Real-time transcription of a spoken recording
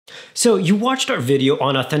So you watched our video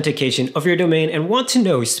on authentication of your domain and want to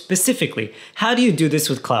know specifically, how do you do this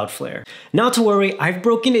with Cloudflare? Not to worry, I've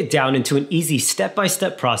broken it down into an easy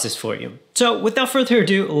step-by-step process for you. So without further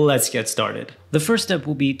ado, let's get started. The first step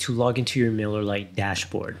will be to log into your MailerLite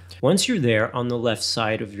dashboard. Once you're there, on the left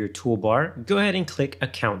side of your toolbar, go ahead and click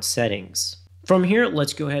Account Settings. From here,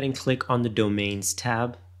 let's go ahead and click on the Domains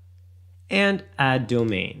tab and Add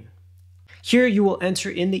Domain. Here you will enter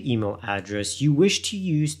in the email address you wish to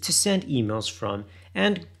use to send emails from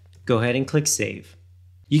and go ahead and click Save.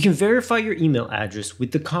 You can verify your email address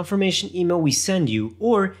with the confirmation email we send you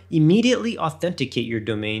or immediately authenticate your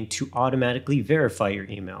domain to automatically verify your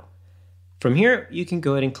email. From here, you can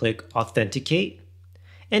go ahead and click Authenticate,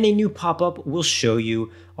 and a new pop-up will show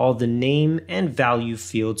you all the name and value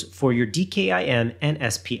fields for your DKIM and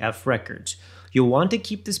SPF records. You'll want to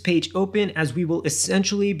keep this page open as we will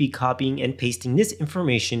essentially be copying and pasting this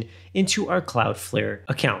information into our Cloudflare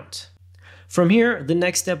account. From here, the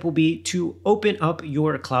next step will be to open up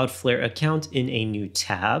your Cloudflare account in a new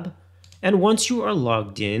tab. And once you are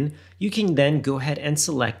logged in, you can then go ahead and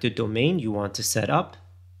select the domain you want to set up.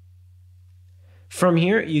 From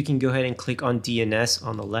here, you can go ahead and click on DNS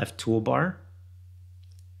on the left toolbar.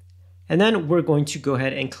 And then we're going to go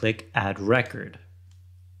ahead and click Add Record.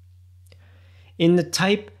 In the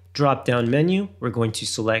Type drop-down menu, we're going to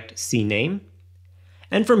select CNAME.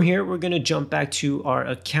 And from here, we're going to jump back to our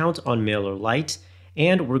account on MailerLite,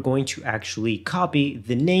 and we're going to actually copy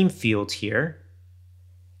the name field here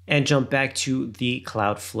and jump back to the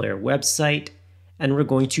Cloudflare website, and we're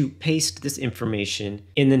going to paste this information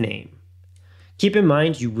in the name. Keep in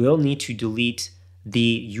mind, you will need to delete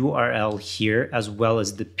the URL here as well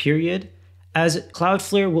as the period, as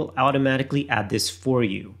Cloudflare will automatically add this for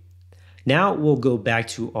you. Now we'll go back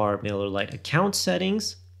to our MailerLite account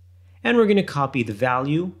settings, and we're going to copy the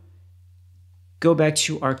value, go back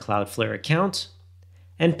to our Cloudflare account,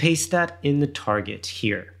 and paste that in the target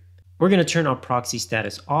here. We're going to turn our proxy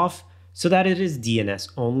status off so that it is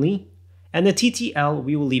DNS only, and the TTL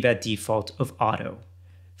we will leave at default of auto.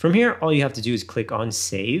 From here, all you have to do is click on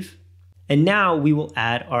Save, and now we will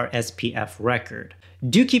add our SPF record.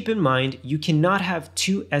 Do keep in mind, you cannot have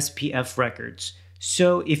two SPF records.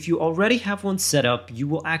 So if you already have one set up, you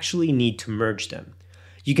will actually need to merge them.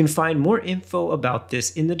 You can find more info about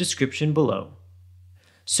this in the description below.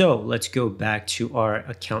 So let's go back to our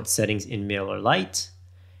account settings in MailerLite.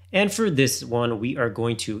 And for this one, we are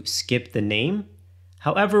going to skip the name.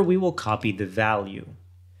 However, we will copy the value.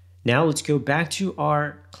 Now let's go back to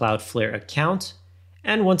our Cloudflare account.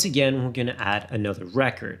 And once again, we're going to add another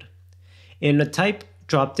record. In the Type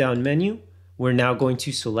drop-down menu, we're now going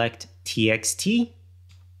to select TXT.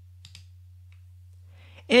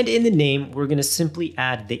 And in the name, we're going to simply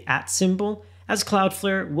add the @ symbol, as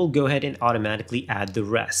Cloudflare will go ahead and automatically add the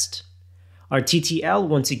rest. Our TTL,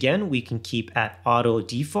 once again, we can keep at auto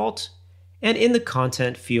default. And in the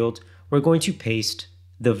content field, we're going to paste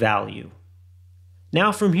the value.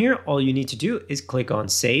 Now from here, all you need to do is click on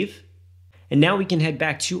Save. And now we can head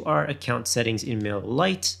back to our account settings in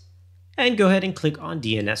MailerLite and go ahead and click on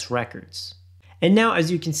DNS records. And now, as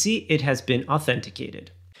you can see, it has been authenticated.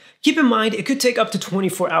 Keep in mind, it could take up to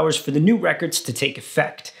 24 hours for the new records to take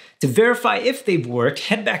effect. To verify if they've worked,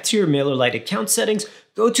 head back to your MailerLite account settings,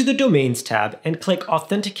 go to the Domains tab, and click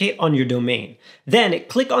Authenticate on your domain. Then,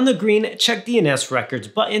 click on the green Check DNS Records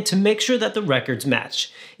button to make sure that the records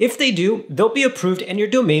match. If they do, they'll be approved and your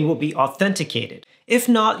domain will be authenticated. If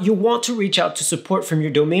not, you'll want to reach out to support from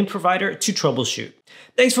your domain provider to troubleshoot.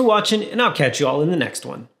 Thanks for watching, and I'll catch you all in the next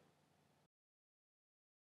one.